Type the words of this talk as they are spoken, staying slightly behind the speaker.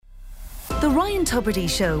The Ryan Tubridy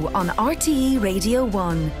Show on RTE Radio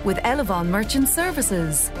 1 with Elevon Merchant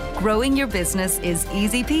Services. Growing your business is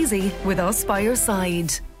easy peasy with us by your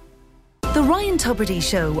side. The Ryan Tubridy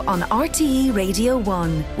Show on RTE Radio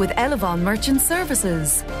 1 with Elevon Merchant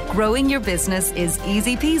Services. Growing your business is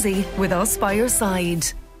easy peasy with us by your side.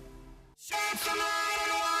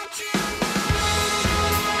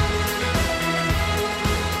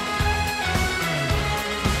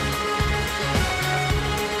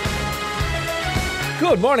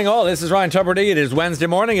 Good morning all, this is Ryan Tubridy. It is Wednesday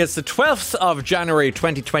morning, it's the 12th of January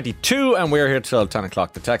 2022 and we're here till 10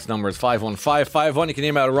 o'clock. The text number is 51551. You can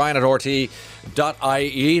email ryan@rte.ie.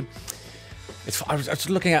 I was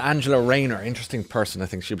looking at Angela Rayner, interesting person. I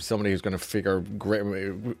think she'll be somebody who's going to figure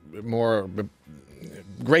more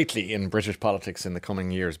greatly in British politics in the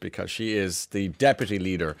coming years because she is the deputy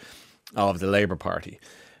leader of the Labour Party.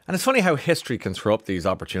 And it's funny how history can throw up these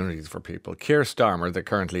opportunities for people. Keir Starmer, the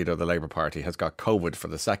current leader of the Labour Party, has got COVID for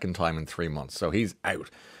the second time in 3 months. So he's out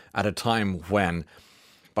at a time when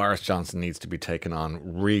Boris Johnson needs to be taken on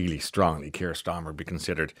really strongly. Keir Starmer would be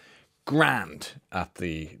considered grand at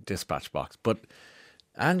the dispatch box. But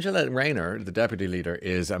Angela Rayner, the deputy leader,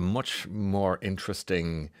 is a much more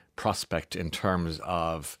interesting prospect in terms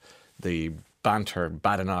of the banter,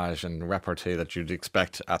 badinage and repartee that you'd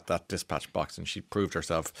expect at that dispatch box, and she proved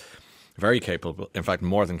herself very capable, in fact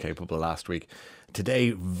more than capable last week.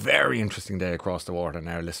 Today, very interesting day across the water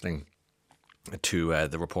now, listening to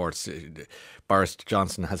the reports. Boris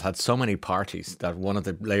Johnson has had so many parties that one of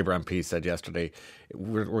the Labour MPs said yesterday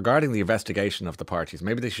regarding the investigation of the parties,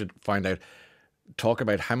 maybe they should talk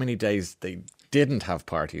about how many days they didn't have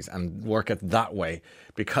parties and work it that way,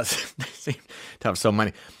 because they seem to have so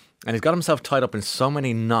many. And he's got himself tied up in so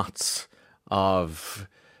many knots of,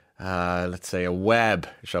 let's say, a web,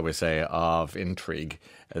 shall we say, of intrigue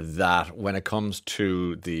that when it comes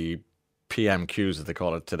to the PMQs, as they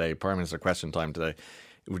call it today, Prime Minister Question Time today,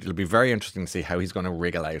 it'll be very interesting to see how he's going to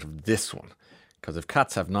wriggle out of this one. Because if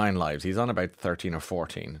cats have 9 lives, he's on about 13 or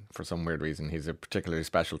 14 for some weird reason. He's a particularly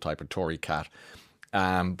special type of Tory cat.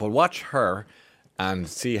 But watch her and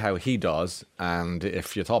see how he does. And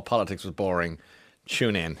if you thought politics was boring,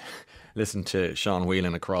 tune in. Listen to Sean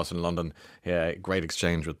Whelan across in London. Great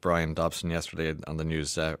exchange with Brian Dobson yesterday on the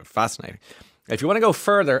news. Fascinating. If you want to go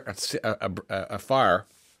further afar,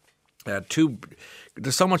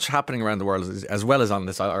 there's so much happening around the world, as well as on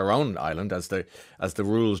our own island, as the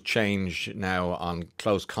rules change now on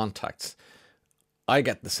close contacts. I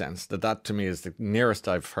get the sense that to me is the nearest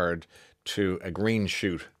I've heard to a green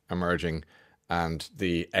shoot emerging and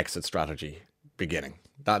the exit strategy beginning.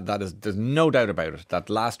 That is, there's no doubt about it, that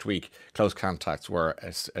last week close contacts were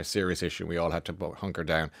a serious issue. We all had to hunker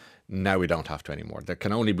down. Now we don't have to anymore. There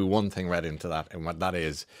can only be one thing read into that, and what that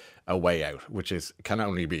is a way out, which can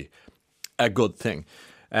only be a good thing.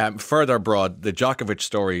 Further abroad, the Djokovic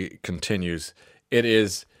story continues.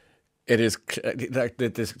 The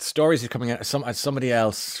stories are coming out. Somebody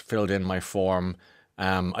else filled in my form.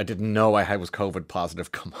 I didn't know I was COVID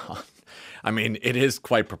positive. Come on. I mean, it is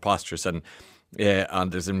quite preposterous. And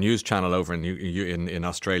there's a news channel over in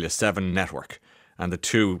Australia, 7 Network, and the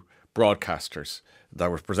 2 broadcasters that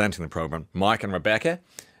were presenting the programme, Mike and Rebecca,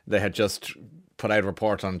 they had just put out a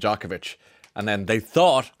report on Djokovic, and then they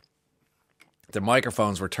thought the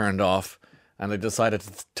microphones were turned off, and they decided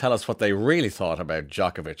to tell us what they really thought about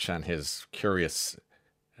Djokovic and his curious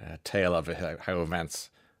tale of how events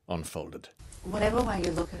unfolded. Whatever way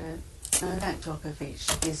you look at it, Novak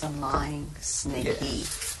Djokovic is a lying, sneaky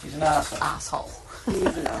He's an asshole.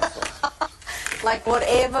 He's an asshole. Like,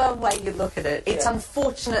 whatever way you look at it, it's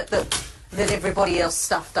unfortunate that everybody else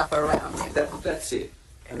stuffed up around him. That's it.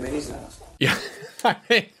 I mean, he's an asshole. Yeah. I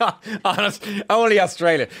mean, honest, only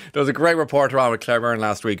Australia. There was a great reporter on with Claire Byrne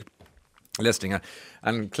last week listening,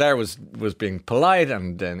 and Claire was being polite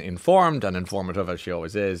and informed and informative, as she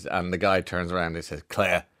always is, and the guy turns around and he says,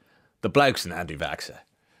 "Claire, the bloke's an anti-vaxxer."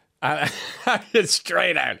 It's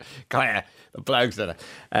straight out, Claire, the bloke's in it.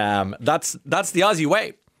 That's the Aussie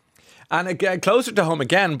way. And again, closer to home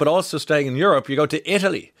again, but also staying in Europe, you go to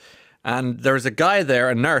Italy, and there's a guy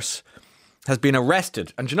there, a nurse, has been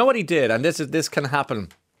arrested. And do you know what he did? And this can happen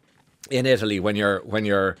in Italy when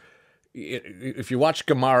if you watch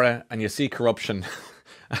Gomorrah and you see corruption.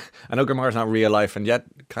 I know Gomorrah's not real life, and yet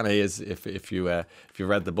kind of is if you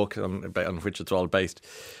read the book on which it's all based.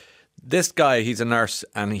 This guy, he's a nurse,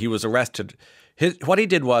 and he was arrested. What he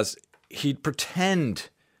did was he'd pretend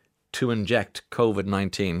to inject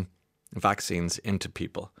COVID-19 vaccines into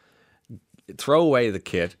people, throw away the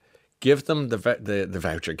kit, give them the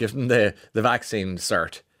voucher, give them the vaccine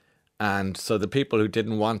cert, And so the people who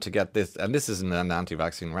didn't want to get this, and this isn't an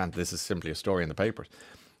anti-vaccine rant, this is simply a story in the papers.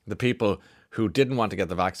 The people who didn't want to get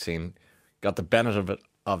the vaccine got the benefit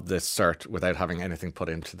of this cert without having anything put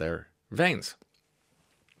into their veins.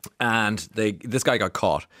 And this guy got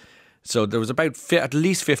caught. So there was about at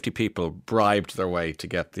least 50 people bribed their way to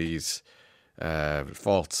get these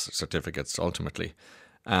false certificates ultimately.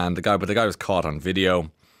 And the guy was caught on video,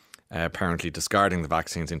 apparently discarding the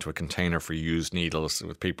vaccines into a container for used needles,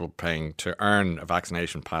 with people paying to earn a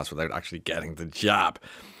vaccination pass without actually getting the jab.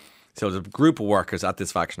 So there's a group of workers at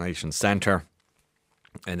this vaccination centre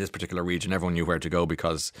in this particular region. Everyone knew where to go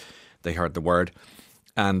because they heard the word.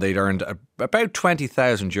 And they'd earned about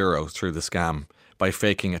 €20,000 through the scam by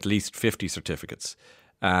faking at least 50 certificates.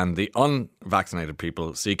 And the unvaccinated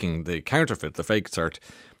people seeking the counterfeit, the fake cert,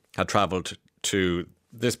 had travelled to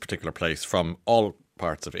this particular place from all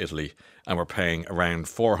parts of Italy and were paying around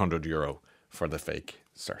 €400 for the fake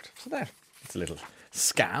cert. So it's a little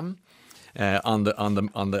scam on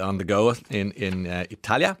the go in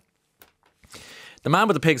Italia. The man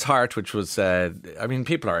with the pig's heart, which was,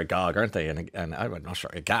 people are agog, aren't they? And I'm not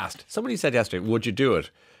sure, aghast. Somebody said yesterday, would you do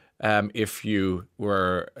it if you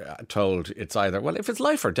were told it's either, well, if it's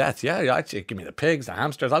life or death, yeah, give me the pigs, the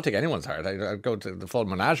hamsters, I'll take anyone's heart. I'll go to the full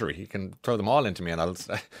menagerie. You can throw them all into me and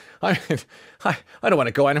I don't want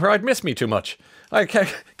to go anywhere. I'd miss me too much. I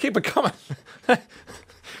can't keep it coming.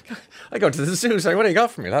 I go to the zoo, say, what do you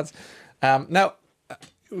got for me, lads? Now,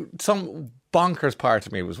 some bonkers part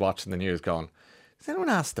of me was watching the news going, has anyone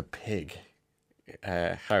asked the pig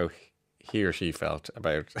how he or she felt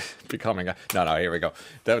about becoming a... No, here we go.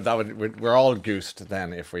 We're all goosed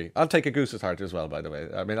then if we... I'll take a goose's heart as well, by the way.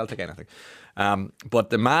 I mean, I'll take anything.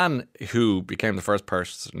 But the man who became the first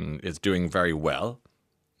person is doing very well,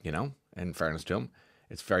 in fairness to him.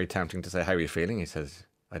 It's very tempting to say, how are you feeling? He says,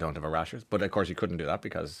 I don't have a rashes. But of course he couldn't do that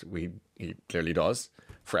because he clearly does.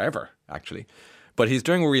 Forever, actually. But he's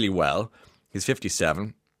doing really well. He's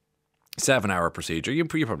 57. 7-hour procedure. You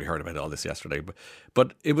probably heard about all this yesterday,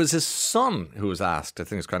 but it was his son who was asked. I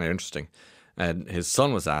think it's kind of interesting. And his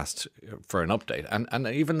son was asked for an update, and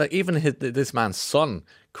even this man's son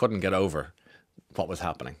couldn't get over what was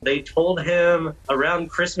happening. They told him around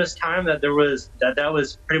Christmas time that that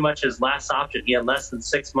was pretty much his last option. He had less than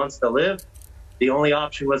 6 months to live. The only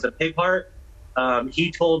option was a pig heart.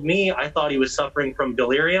 He told me, I thought he was suffering from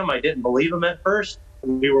delirium. I didn't believe him at first.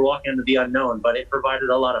 We were walking into the unknown, but it provided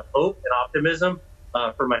a lot of hope and optimism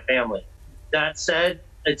for my family. That said,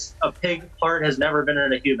 a pig heart has never been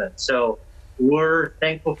in a human. So we're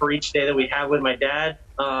thankful for each day that we have with my dad.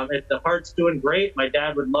 If the heart's doing great, my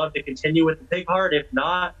dad would love to continue with the pig heart. If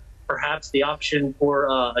not, perhaps the option for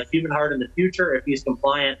a human heart in the future, if he's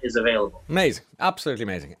compliant, is available. Amazing. Absolutely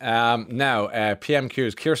amazing. Now,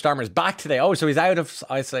 PMQ's Keir Starmer is back today. Oh, so he's out of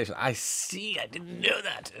isolation. I see. I didn't know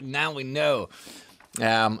that. And now we know.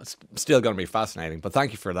 It's still going to be fascinating, but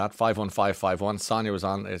thank you for that. 51551. Sonia was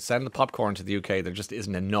on. Send the popcorn to the UK. There just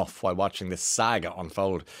isn't enough while watching this saga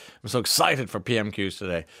unfold. I'm so excited for PMQs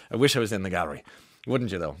today. I wish I was in the gallery.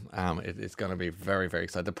 Wouldn't you though? It's going to be very, very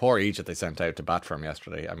exciting. The poor Egypt they sent out to bat for him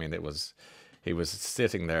yesterday. I mean, he was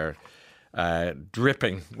sitting there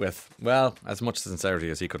dripping with, well, as much sincerity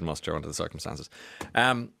as he could muster under the circumstances.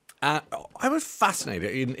 I was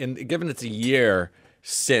fascinated given it's a year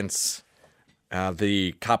since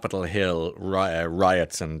the Capitol Hill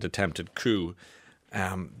riots and attempted coup.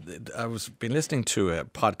 I was been listening to a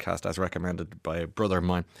podcast as recommended by a brother of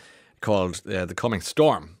mine called The Coming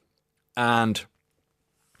Storm, and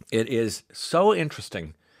it is so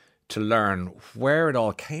interesting to learn where it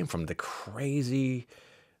all came from. The crazy,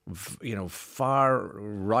 far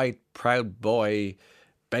right, proud boy,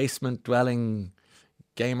 basement dwelling,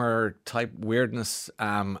 gamer type weirdness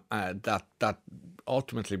that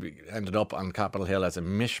ultimately ended up on Capitol Hill as a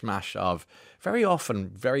mishmash of very often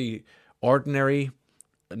very ordinary,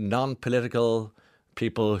 non-political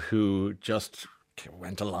people who just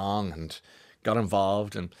went along and got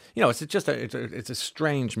involved, and it's just it's a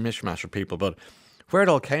strange mishmash of people. But where it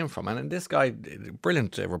all came from, and this guy,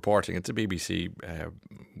 brilliant reporting. It's a BBC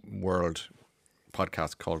World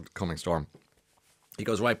podcast called Coming Storm. He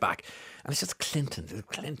goes right back, and it's just Clinton.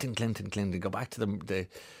 Go back to the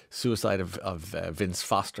suicide of Vince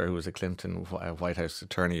Foster, who was a Clinton White House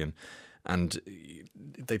attorney, and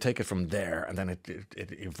they take it from there, and then it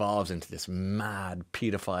evolves into this mad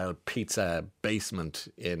paedophile pizza basement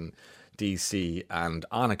in DC, and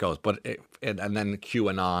on it goes. And then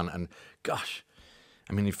QAnon, and gosh,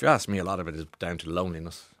 I mean, if you ask me, a lot of it is down to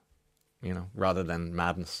loneliness, rather than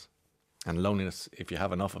madness. And loneliness, if you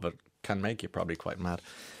have enough of it, can make you probably quite mad.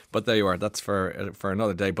 But there you are. That's for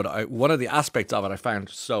another day. But one of the aspects of it I found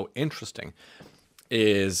so interesting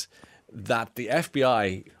is that the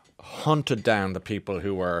FBI hunted down the people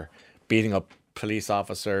who were beating up police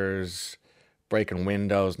officers, breaking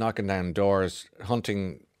windows, knocking down doors,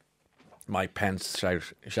 hunting Mike Pence,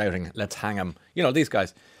 shouting, "Let's hang him." You know, these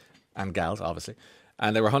guys and gals, obviously.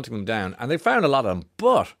 And they were hunting them down. And they found a lot of them.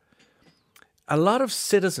 But a lot of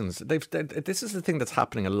citizens, this is the thing that's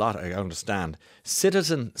happening a lot, I understand.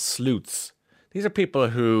 Citizen sleuths. These are people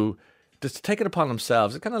who just take it upon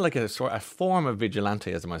themselves. It's kind of like a form of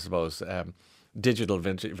vigilanteism, I suppose, digital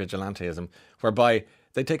vigilanteism, whereby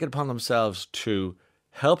they take it upon themselves to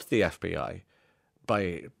help the FBI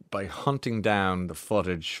by hunting down the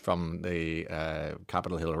footage from the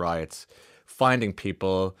Capitol Hill riots, finding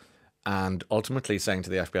people, and ultimately saying to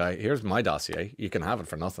the FBI, "Here's my dossier. You can have it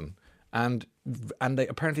for nothing." And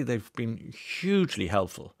they've been hugely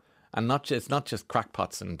helpful, and it's not just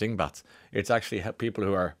crackpots and dingbats. It's actually people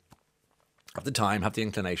who are have the time, have the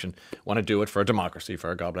inclination, want to do it for democracy,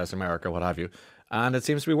 for God bless America, what have you. And it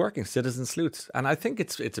seems to be working. Citizen sleuths, and I think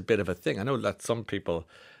it's a bit of a thing. I know that some people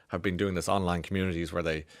have been doing this online communities where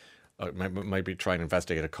they might be trying to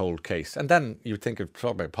investigate a cold case, and then you think of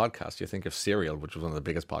talk about podcasts. You think of Serial, which was one of the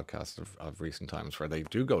biggest podcasts of recent times, where they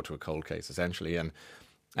do go to a cold case essentially, and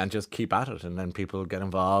just keep at it, and then people get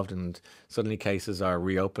involved, and suddenly cases are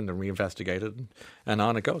reopened and reinvestigated, and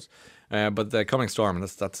on it goes. But the Coming Storm, and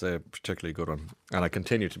that's a particularly good one. And I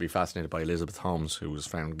continue to be fascinated by Elizabeth Holmes, who was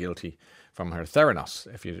found guilty from her Theranos.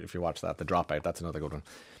 If you watch that, The Dropout, that's another good one.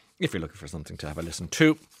 If you're looking for something to have a listen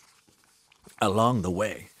to along the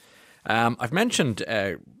way. I've mentioned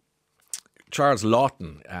Charles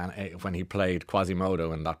Laughton when he played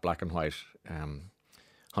Quasimodo in that black and white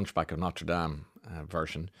Hunchback of Notre Dame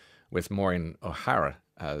version with Maureen O'Hara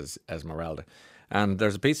as Esmeralda. And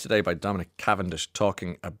there's a piece today by Dominic Cavendish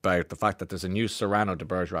talking about the fact that there's a new Cyrano de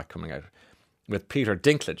Bergerac coming out with Peter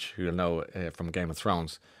Dinklage, who you'll know from Game of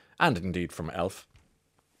Thrones and indeed from Elf.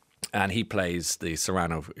 And he plays the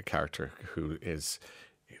Cyrano character who is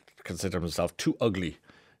considers himself too ugly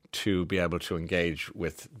to be able to engage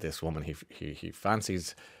with this woman he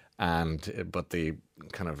fancies. But the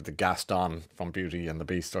kind of the Gaston from Beauty and the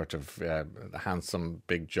Beast, sort of the handsome,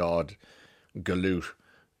 big-jawed galoot,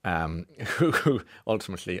 who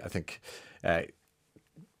ultimately, I think,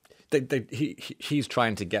 he's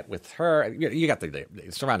trying to get with her. You got the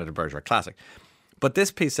Cyrano de Bergerac classic. But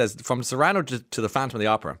this piece says, from Cyrano to the Phantom of the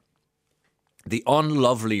Opera, the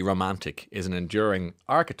unlovely romantic is an enduring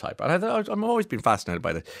archetype. And I've always been fascinated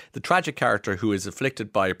by the tragic character who is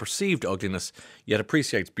afflicted by a perceived ugliness, yet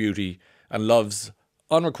appreciates beauty and loves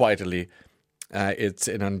unrequitedly. It's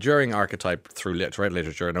an enduring archetype throughout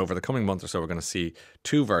literature. And over the coming month or so, we're going to see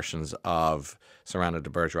two versions of Cyrano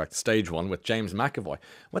de Bergerac, the stage one with James McAvoy.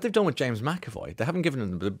 What they've done with James McAvoy, they haven't given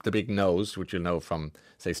him the big nose, which you'll know from,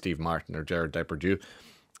 say, Steve Martin or Gerard Depardieu.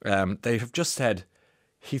 They have just said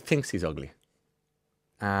he thinks he's ugly.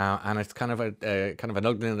 And it's kind of an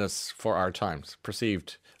ugliness for our times,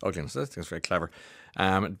 perceived ugliness. I think it's very clever.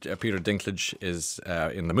 Peter Dinklage is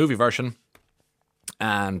in the movie version,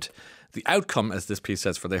 and the outcome, as this piece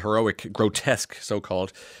says, for the heroic, grotesque,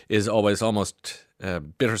 so-called, is always almost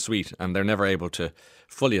bittersweet, and they're never able to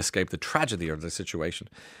fully escape the tragedy of the situation.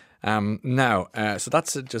 So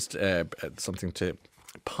that's just something to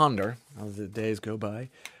ponder as the days go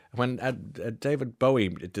by. When David Bowie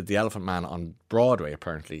did The Elephant Man on Broadway,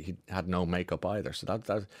 apparently he had no makeup either. So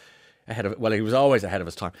that ahead of, well, he was always ahead of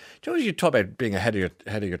his time. Do you know, you talk about being ahead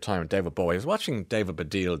of your time with David Bowie. I was watching David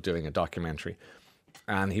Baddiel doing a documentary,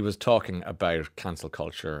 and he was talking about cancel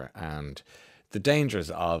culture and the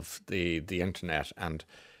dangers of the internet. And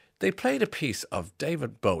they played a piece of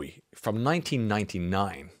David Bowie from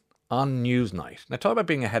 1999 on Newsnight. Now, talk about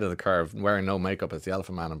being ahead of the curve and wearing no makeup as the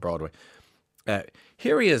Elephant Man on Broadway.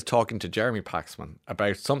 Here he is talking to Jeremy Paxman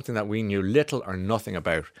about something that we knew little or nothing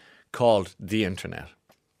about, called the internet.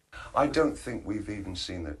 I don't think we've even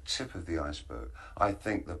seen the tip of the iceberg. I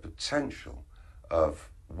think the potential of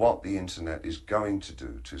what the internet is going to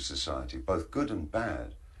do to society, both good and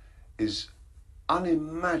bad, is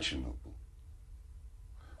unimaginable.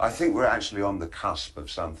 I think we're actually on the cusp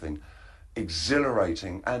of something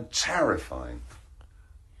exhilarating and terrifying.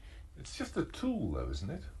 It's just a tool, though, isn't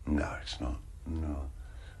it? No, it's not. No,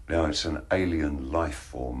 it's an alien life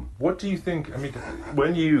form. What do you think? I mean,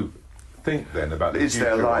 when you think then about the is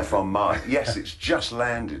future, there life on Mars? Yes, it's just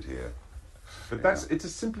landed here. But it's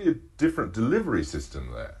simply a different delivery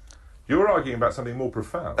system there. You're arguing about something more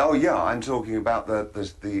profound. Oh yeah, I'm talking about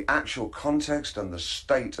the actual context, and the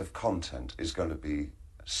state of content is going to be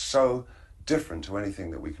so different to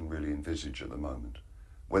anything that we can really envisage at the moment,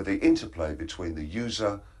 where the interplay between the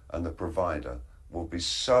user and the provider will be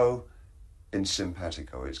so in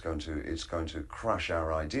simpatico, it's going to crush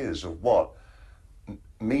our ideas of what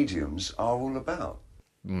mediums are all about.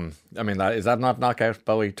 I mean, is that not Knockout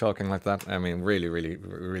Bowie talking like that? I mean, really, really,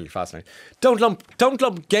 really fascinating. Don't lump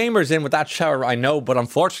gamers in with that shower, I know, but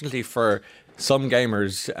unfortunately for some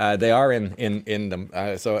gamers, they are in them.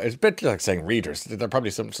 So it's a bit like saying readers. There are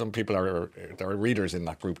probably some people there are readers in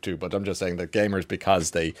that group too, but I'm just saying that gamers,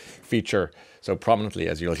 because they feature so prominently,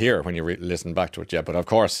 as you'll hear when you listen back to it. Yeah, but of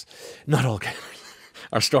course, not all gamers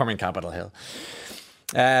are storming Capitol Hill.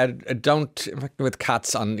 Don't with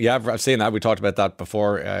cats on. Yeah, I've seen that. We talked about that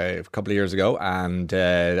before a couple of years ago, and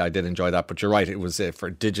I did enjoy that. But you're right, it was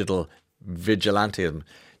for digital vigilantism.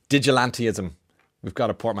 We've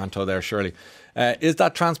got a portmanteau there, surely. Is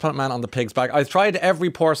that transplant man on the pig's back? I tried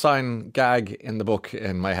every porcine gag in the book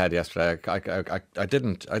in my head yesterday. I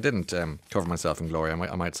didn't cover myself in glory,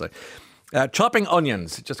 I might say. Chopping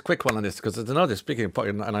onions, just a quick one on this, because there's another, speaking of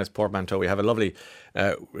a nice portmanteau, we have a lovely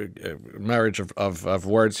marriage of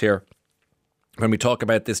words here when we talk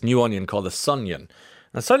about this new onion called the Sunyon.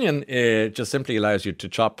 Now, Sunyon just simply allows you to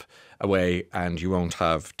chop away and you won't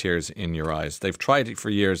have tears in your eyes. They've tried it for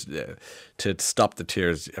years to stop the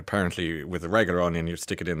tears. Apparently, with a regular onion, you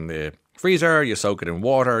stick it in the freezer, you soak it in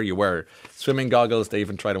water, you wear swimming goggles. They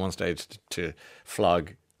even tried at one stage to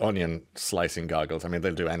flog onion slicing goggles. I mean,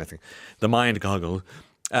 they'll do anything. The mind goggle.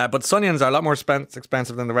 But Sunyons are a lot more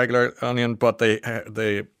expensive than the regular onion, but they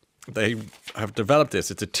have developed this.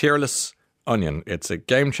 It's a tearless onion. It's a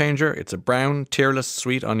game changer. It's a brown, tearless,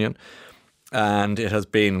 sweet onion. And it has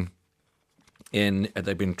been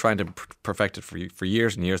they've been trying to perfect it for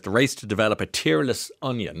years and years. The race to develop a tearless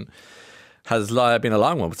onion has been a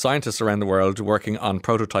long one, with scientists around the world working on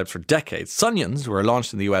prototypes for decades. Sunyons were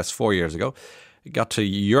launched in the US 4 years ago. It got to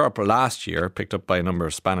Europe last year, picked up by a number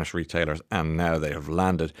of Spanish retailers, and now they have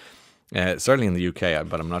landed, certainly in the UK,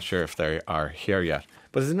 but I'm not sure if they are here yet.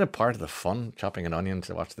 But isn't it part of the fun, chopping an onion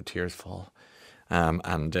to watch the tears fall?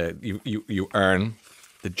 And you earn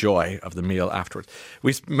the joy of the meal afterwards.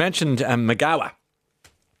 We mentioned Magawa.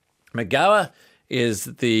 Magawa is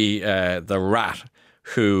the rat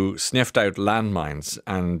who sniffed out landmines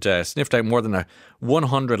and sniffed out more than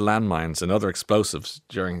 100 landmines and other explosives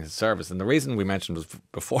during his service. And the reason we mentioned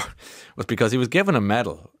before was because he was given a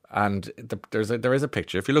medal. And there is a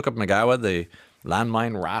picture. If you look up Magawa, the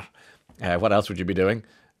landmine rat, what else would you be doing?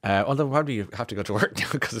 Although probably you have to go to work now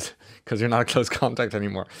because you're not a close contact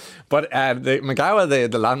anymore. But the Magawa,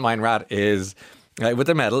 the landmine rat, is with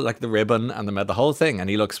the medal, like the ribbon and the medal, the whole thing. And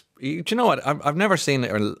he looks. Do you know what? I've never seen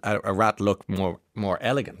a rat look more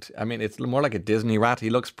elegant. I mean, it's more like a Disney rat. He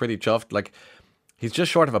looks pretty chuffed. Like he's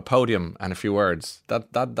just short of a podium and a few words.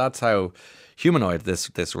 That's how humanoid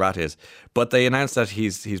this rat is. But they announced that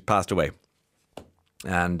he's passed away.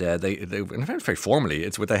 And they in fact, very formally,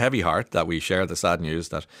 it's with a heavy heart that we share the sad news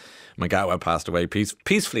that Magawa passed away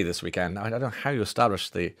peacefully this weekend. I don't know how you establish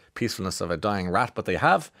the peacefulness of a dying rat, but they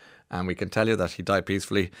have, and we can tell you that he died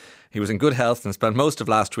peacefully. He was in good health and spent most of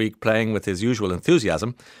last week playing with his usual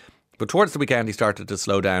enthusiasm. But towards the weekend, he started to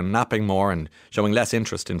slow down, napping more and showing less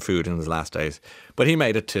interest in food in his last days. But he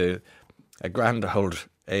made it to a grand old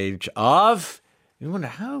age of... You wonder,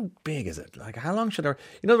 how big is it? Like, how long should our...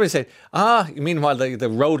 You know what they say? Meanwhile,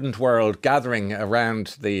 the rodent world gathering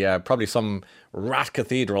around the probably some rat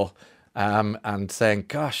cathedral and saying,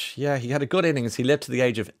 gosh, yeah, he had a good innings. He lived to the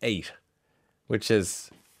age of 8, which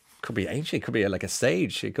could be ancient. It could be like a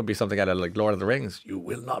sage. It could be something out of like Lord of the Rings. You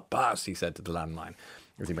will not pass, he said to the landmine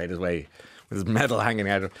as he made his way with his medal hanging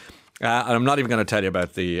out of... and I'm not even going to tell you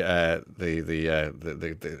about a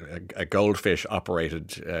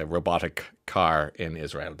goldfish-operated robotic car in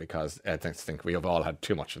Israel, because I think we have all had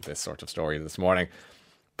too much of this sort of story this morning.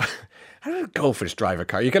 How did a goldfish drive a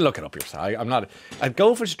car? You can look it up yourself. I'm not a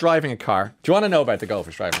goldfish driving a car. Do you want to know about the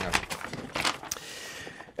goldfish driving a car?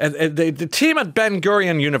 The team at Ben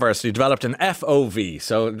Gurion University developed an FOV.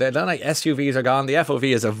 So the SUVs are gone. The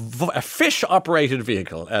FOV is a fish-operated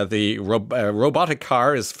vehicle. The robotic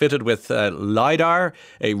car is fitted with LiDAR,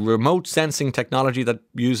 a remote sensing technology that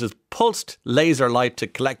uses pulsed laser light to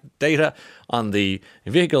collect data on the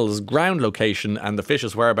vehicle's ground location and the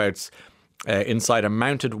fish's whereabouts inside a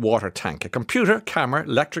mounted water tank. A computer, camera,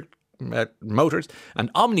 electric motors and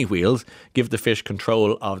omni wheels give the fish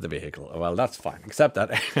control of the vehicle. Well, that's fine, except that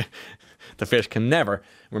the fish can never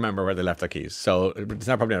remember where they left their keys. So it's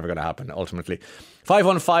probably never going to happen, ultimately.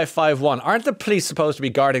 51551. Aren't the police supposed to be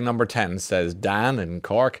guarding number 10, says Dan in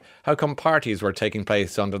Cork. How come parties were taking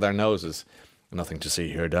place under their noses? Nothing to see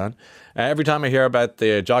here, Dan. Every time I hear about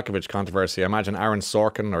the Djokovic controversy, I imagine Aaron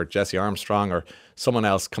Sorkin or Jesse Armstrong or someone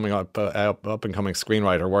else coming up and coming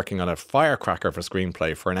screenwriter working on a firecracker of a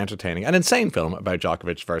screenplay for an entertaining and insane film about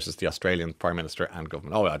Djokovic versus the Australian Prime Minister and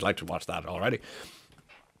government. Oh, I'd like to watch that already.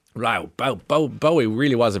 Wow, Bowie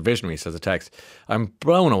really was a visionary, says the text. I'm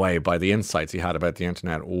blown away by the insights he had about the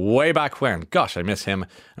internet way back when. Gosh, I miss him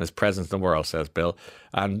and his presence in the world, says Bill.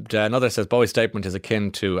 And another says Bowie's statement is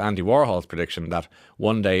akin to Andy Warhol's prediction that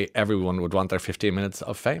one day everyone would want their 15 minutes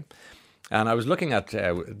of fame. And I was looking at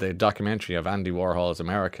the documentary of Andy Warhol's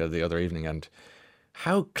America the other evening, and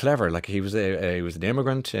how clever, like he was an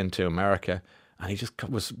immigrant into America, and he just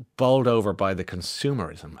was bowled over by the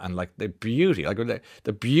consumerism and like the beauty, like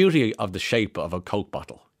the beauty of the shape of a Coke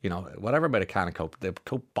bottle. You know, whatever about a can of Coke, the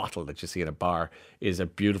Coke bottle that you see in a bar is a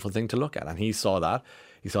beautiful thing to look at. And he saw that.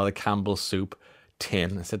 He saw the Campbell's soup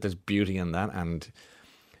tin and said there's beauty in that. And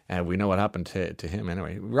we know what happened to him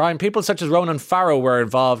anyway. Ryan, people such as Ronan Farrow were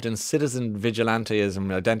involved in citizen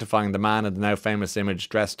vigilanteism, identifying the man in the now famous image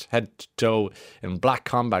dressed head to toe in black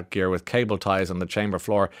combat gear with cable ties on the chamber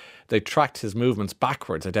floor. They tracked his movements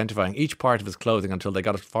backwards, identifying each part of his clothing until they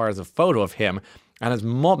got as far as a photo of him and his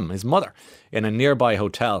mother, in a nearby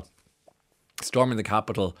hotel, storming the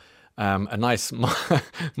Capitol. A nice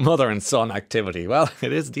mother and son activity. Well,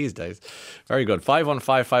 it is these days. Very good.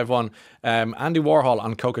 51551. Andy Warhol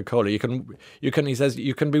on Coca-Cola. You can. He says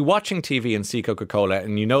you can be watching TV and see Coca-Cola,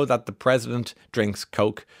 and you know that the president drinks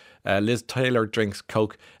Coke. Liz Taylor drinks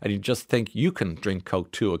Coke, and you just think you can drink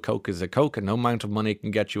Coke too. A Coke is a Coke, and no amount of money can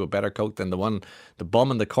get you a better Coke than the one the bum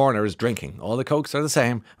in the corner is drinking. All the Cokes are the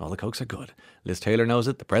same. All the Cokes are good. Liz Taylor knows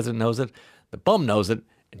it. The president knows it. The bum knows it,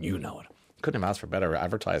 and you know it. Couldn't have asked for a better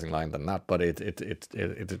advertising line than that, but it's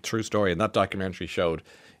a true story. And that documentary showed,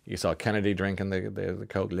 you saw Kennedy drinking the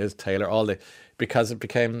Coke, Liz Taylor, because it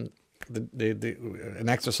became an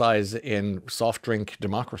exercise in soft drink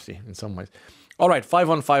democracy in some ways. All right,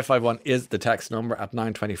 51551 is the text number at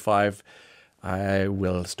 9:25. I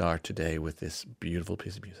will start today with this beautiful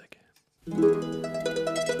piece of music.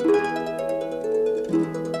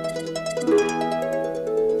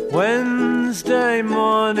 Wednesday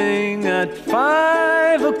morning at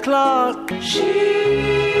 5 o'clock,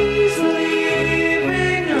 she's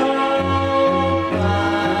leaving home.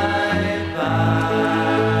 Bye-bye.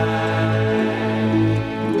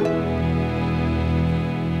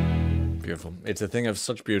 Beautiful. It's a thing of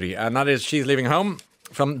such beauty. And that is She's Leaving Home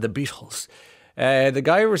from the Beatles. The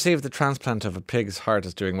guy who received the transplant of a pig's heart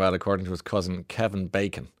is doing well, according to his cousin Kevin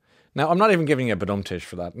Bacon. Now, I'm not even giving you a badumtish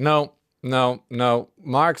for that. No.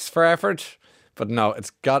 Marks for effort, but no,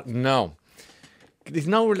 it's got no. He's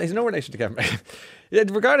no relation to Kevin Bacon.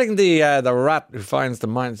 Regarding the rat who finds the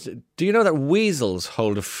mines, do you know that weasels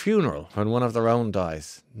hold a funeral when one of their own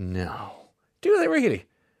dies? No. Do they really?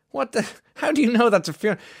 What the? How do you know that's a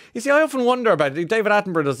funeral? You see, I often wonder about it. David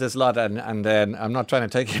Attenborough does this a lot, and I'm not trying to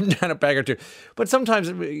take him down a peg or two, but sometimes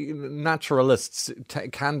naturalists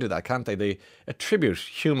can do that, can't they? They attribute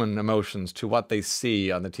human emotions to what they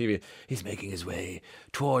see on the TV. He's making his way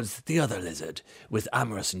towards the other lizard with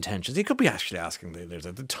amorous intentions. He could be actually asking the lizard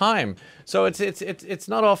at the time. So it's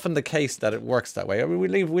not often the case that it works that way. I mean,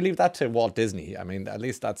 we leave that to Walt Disney. I mean, at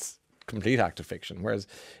least that's complete act of fiction. Whereas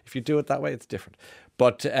if you do it that way, it's different.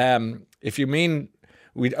 But if you mean,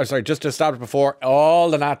 just to establish before all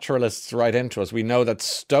the naturalists write into us, we know that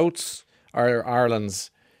stoats are Ireland's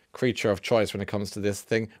creature of choice when it comes to this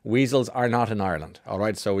thing. Weasels are not in Ireland, all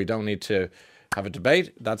right? So we don't need to have a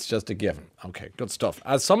debate. That's just a given. Okay, good stuff.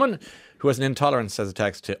 As someone who has an intolerance, says a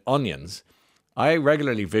text, to onions, I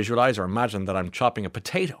regularly visualize or imagine that I'm chopping a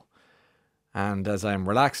potato. And as I'm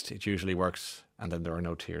relaxed, it usually works, and then there are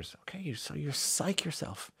no tears. Okay, so you psych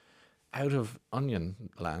yourself out of onion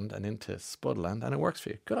land and into spud land, and it works for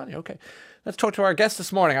you. Good on you. Okay, let's talk to our guest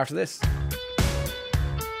this morning after this.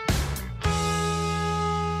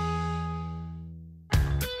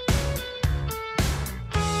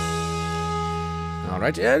 All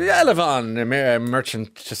right, Elevon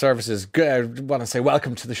Merchant Services. I want to say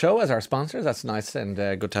welcome to the show as our sponsors. That's nice and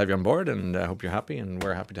good to have you on board, and I hope you're happy, and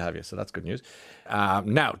we're happy to have you. So that's good news.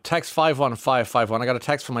 Now, text 51551. I got a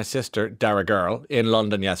text from my sister, Dara Girl, in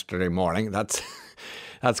London yesterday morning. That's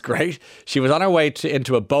great. She was on her way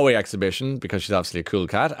into a Bowie exhibition because she's obviously a cool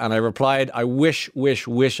cat, and I replied, I wish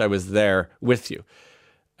I was there with you.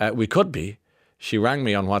 We could be. She rang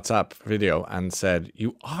me on WhatsApp video and said,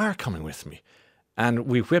 you are coming with me. And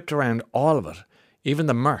we whipped around all of it, even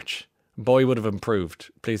the merch. Bowie would have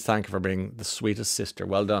improved. Please thank her for being the sweetest sister.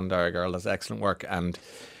 Well done, Dara Girl. That's excellent work. And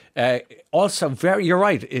also, you're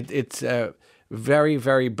right. It's a very,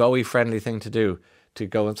 very Bowie-friendly thing to do. to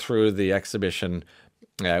going through the exhibition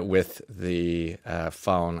with the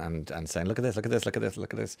phone and saying, look at this, look at this, look at this,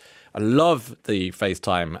 look at this. I love the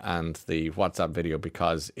FaceTime and the WhatsApp video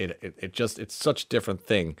because it's such a different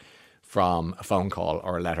thing from a phone call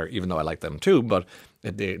or a letter, even though I like them too. But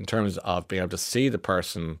in terms of being able to see the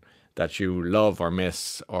person that you love or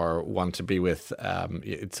miss or want to be with,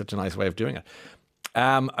 it's such a nice way of doing it.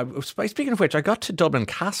 Speaking of which, I got to Dublin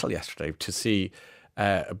Castle yesterday to see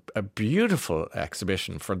a beautiful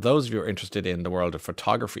exhibition for those of you who are interested in the world of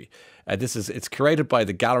photography. It's curated by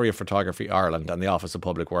the Gallery of Photography Ireland and the Office of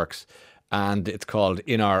Public Works, and it's called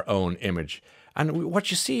In Our Own Image. And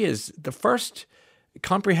what you see is the first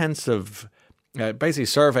comprehensive, basically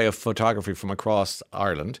survey of photography from across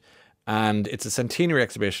Ireland. And it's a centenary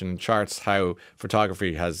exhibition, charts how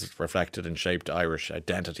photography has reflected and shaped Irish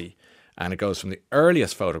identity. And it goes from the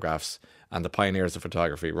earliest photographs and the pioneers of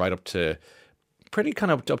photography right up to pretty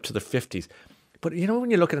kind of up to the 50s. But you know, when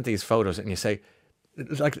you're looking at these photos and you say,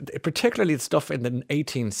 like, particularly the stuff in the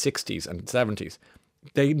 1860s and 70s,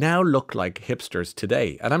 they now look like hipsters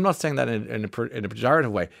today. And I'm not saying that in a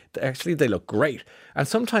pejorative way. Actually, they look great. And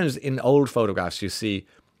sometimes in old photographs, you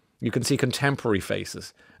can see contemporary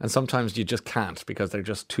faces. And sometimes you just can't because they're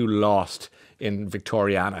just too lost in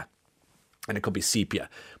Victoriana. And it could be sepia.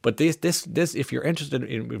 But this, if you're interested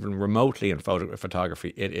in even remotely in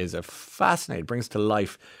photography, it is a fascinating, it brings to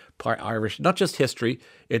life part Irish, not just history,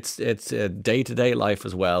 it's day-to-day life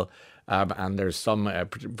as well. And there's some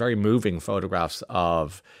very moving photographs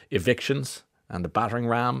of evictions and the battering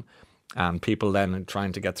ram and people then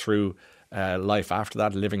trying to get through life after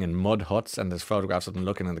that, living in mud huts. And there's photographs of them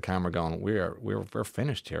looking in the camera going, we're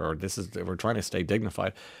finished here, or we're trying to stay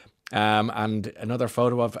dignified. And another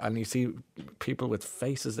photo and you see people with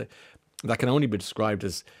faces that can only be described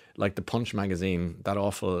as like the Punch magazine, that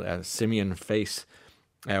awful simian face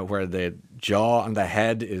where the jaw and the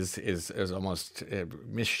head is almost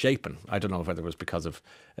misshapen. I don't know whether it was because of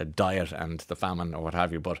diet and the famine or what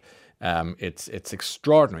have you, but it's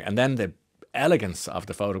extraordinary. And then the elegance of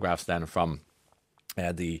the photographs then from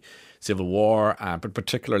the Civil War, but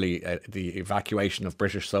particularly the evacuation of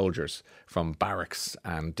British soldiers from barracks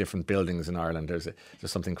and different buildings in Ireland. There's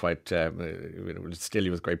something quite still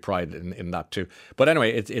with great pride in that too. But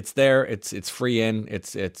anyway, it's there. It's free in.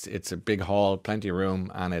 It's a big hall, plenty of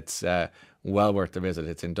room, and it's well worth the visit.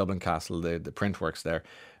 It's in Dublin Castle. The print works there,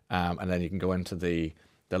 and then you can go into the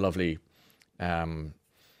lovely.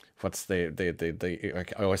 What's the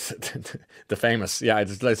famous? Yeah,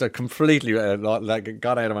 it's a completely like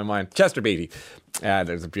got out of my mind. Chester Beatty.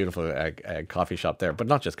 There's a beautiful coffee shop there, but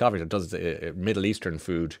not just coffee. It does Middle Eastern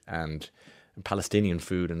food and Palestinian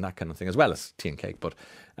food and that kind of thing, as well as tea and cake. But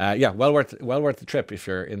well worth the trip if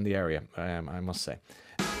you're in the area. I must say.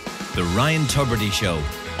 The Ryan Tubridy Show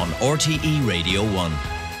on RTE Radio 1.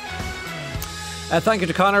 Thank you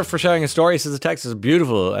to Connor for sharing his story. He says the text is a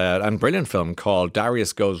beautiful and brilliant film called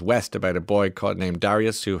Darius Goes West, about a boy named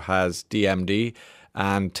Darius who has DMD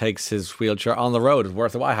and takes his wheelchair on the road. It's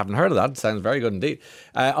worth a while. I haven't heard of that. It sounds very good indeed.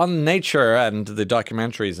 On nature and the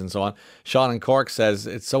documentaries and so on, Sean in Cork says,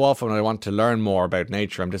 it's so often when I want to learn more about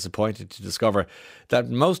nature, I'm disappointed to discover that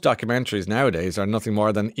most documentaries nowadays are nothing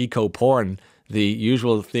more than eco-porn, the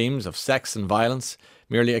usual themes of sex and violence,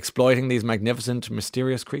 merely exploiting these magnificent,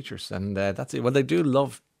 mysterious creatures. And that's it. Well, they do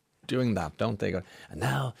love doing that, don't they? And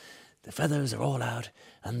now the feathers are all out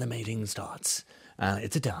and the mating starts.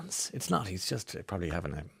 It's a dance. It's not. He's just probably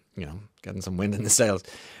having getting some wind in the sails.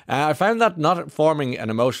 I found that not forming an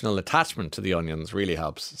emotional attachment to the onions really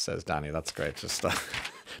helps, says Danny. That's great. Just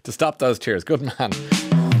to stop those tears. Good man.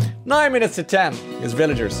 9 minutes to 10 is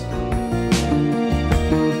Villagers.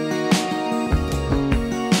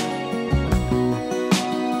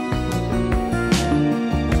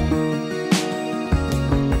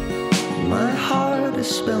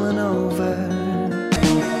 Spilling over.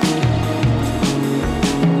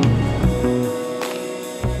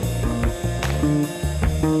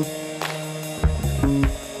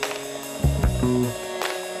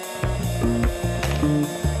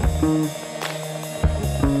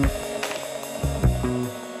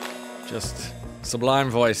 Just sublime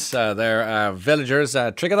voice there. Villagers,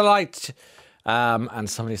 Trigger the Light. And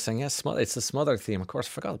somebody's saying, yes, it's the Smother theme. Of course, I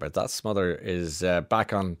forgot about that. Smother is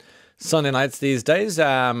back on Sunday nights these days,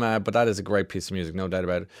 but that is a great piece of music, no doubt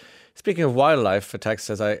about it. Speaking of wildlife, a text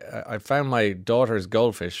says, I found my daughter's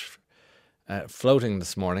goldfish floating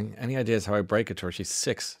this morning. Any ideas how I break it to her? She's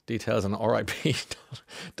 6. Details on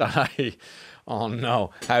RIP.ie. Oh no,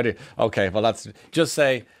 how do? Okay, well that's just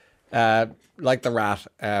say like the rat,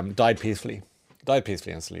 died peacefully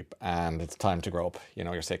in sleep, and it's time to grow up.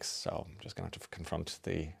 You're 6, so I'm just gonna have to confront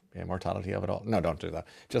the immortality of it all. No, don't do that.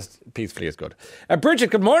 Just peacefully is good.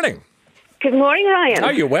 Bridget, good morning. Good morning, Ryan.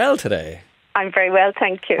 Are you well today? I'm very well,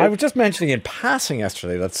 thank you. I was just mentioning in passing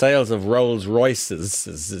yesterday that sales of Rolls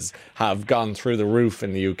Royces have gone through the roof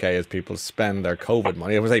in the UK as people spend their COVID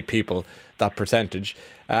money. I would say people, that percentage.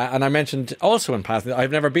 And I mentioned also in passing that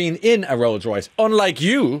I've never been in a Rolls Royce, unlike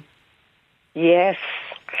you. Yes.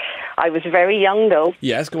 I was very young, though.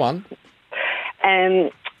 Yes, go on.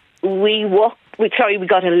 We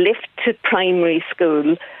got a lift to primary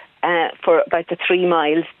school for about the 3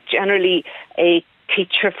 miles. Generally, a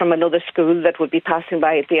teacher from another school that would be passing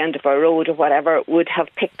by at the end of our road or whatever would have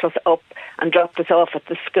picked us up and dropped us off at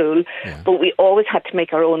the school. Yeah. But we always had to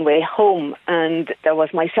make our own way home. And there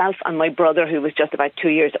was myself and my brother, who was just about 2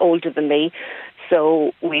 years older than me.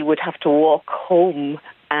 So we would have to walk home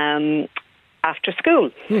after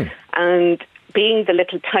school. And being the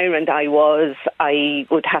little tyrant I was, I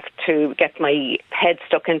would have to get my head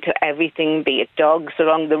stuck into everything, be it dogs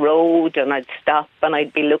along the road, and I'd stop and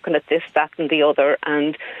I'd be looking at this, that and the other,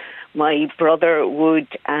 and my brother would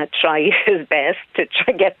try his best to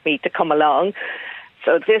try get me to come along.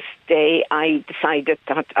 So this day I decided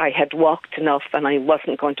that I had walked enough and I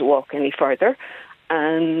wasn't going to walk any further.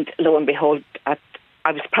 And lo and behold, I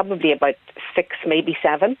was probably about 6, maybe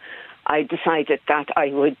 7, I decided that I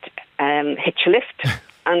would hitch a lift.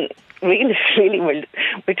 And really,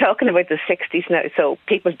 we're talking about the 60s now, so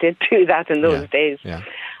people did do that in those days. Yeah.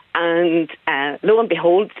 And lo and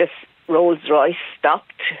behold, this Rolls Royce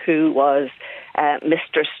stopped, who was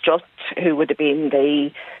Mr. Strutt, who would have been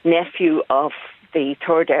the nephew of the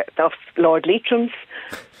third of Lord Leitrim's.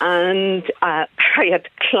 And I had to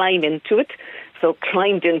climb into it. So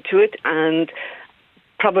climbed into it, and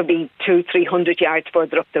probably 200-300 yards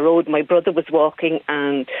further up the road, my brother was walking,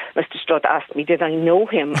 and Mr. Strutt asked me, did I know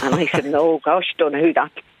him? And I said, no, gosh, don't know who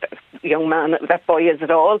that young man, that boy is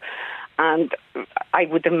at all. And I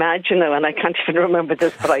would imagine, and I can't even remember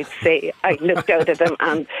this, but I'd say I looked out at him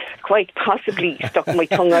and quite possibly stuck my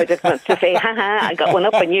tongue out at him to say, I got one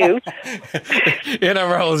up on you. In a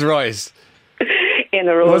Rolls Royce? In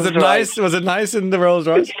a Rolls Royce. Nice? Was it nice in the Rolls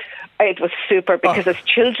Royce? It was super, because as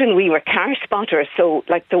children we were car spotters, so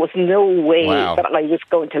there was no way that I was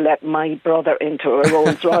going to let my brother into a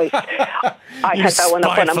Rolls Royce. I had that one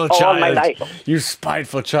up on him all my life. You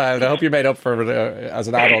spiteful child. I hope you made up for it as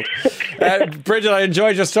an adult. Bridget, I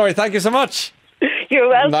enjoyed your story. Thank you so much. You're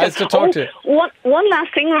welcome. Nice to talk to you. One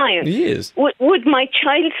last thing, Ryan. Yes. Would my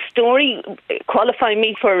child's story qualify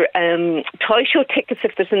me for toy show tickets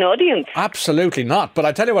if there's an audience? Absolutely not. But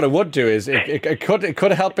I tell you what it would do is it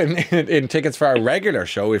could help in tickets for our regular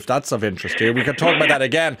show, if that's of interest to you. We could talk about that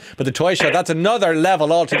again. But the toy show, that's another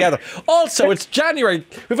level altogether. Also, it's January.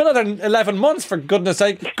 We've another 11 months, for goodness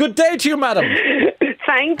sake. Good day to you, madam.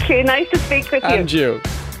 Thank you. Nice to speak with you. And you.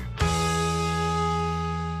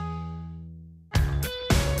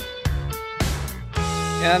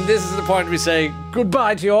 And this is the point we say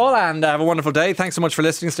goodbye to you all and have a wonderful day. Thanks so much for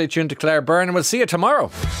listening. Stay tuned to Claire Byrne and we'll see you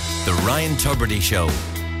tomorrow. The Ryan Tubridy Show.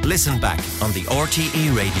 Listen back on the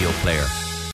RTE Radio Player.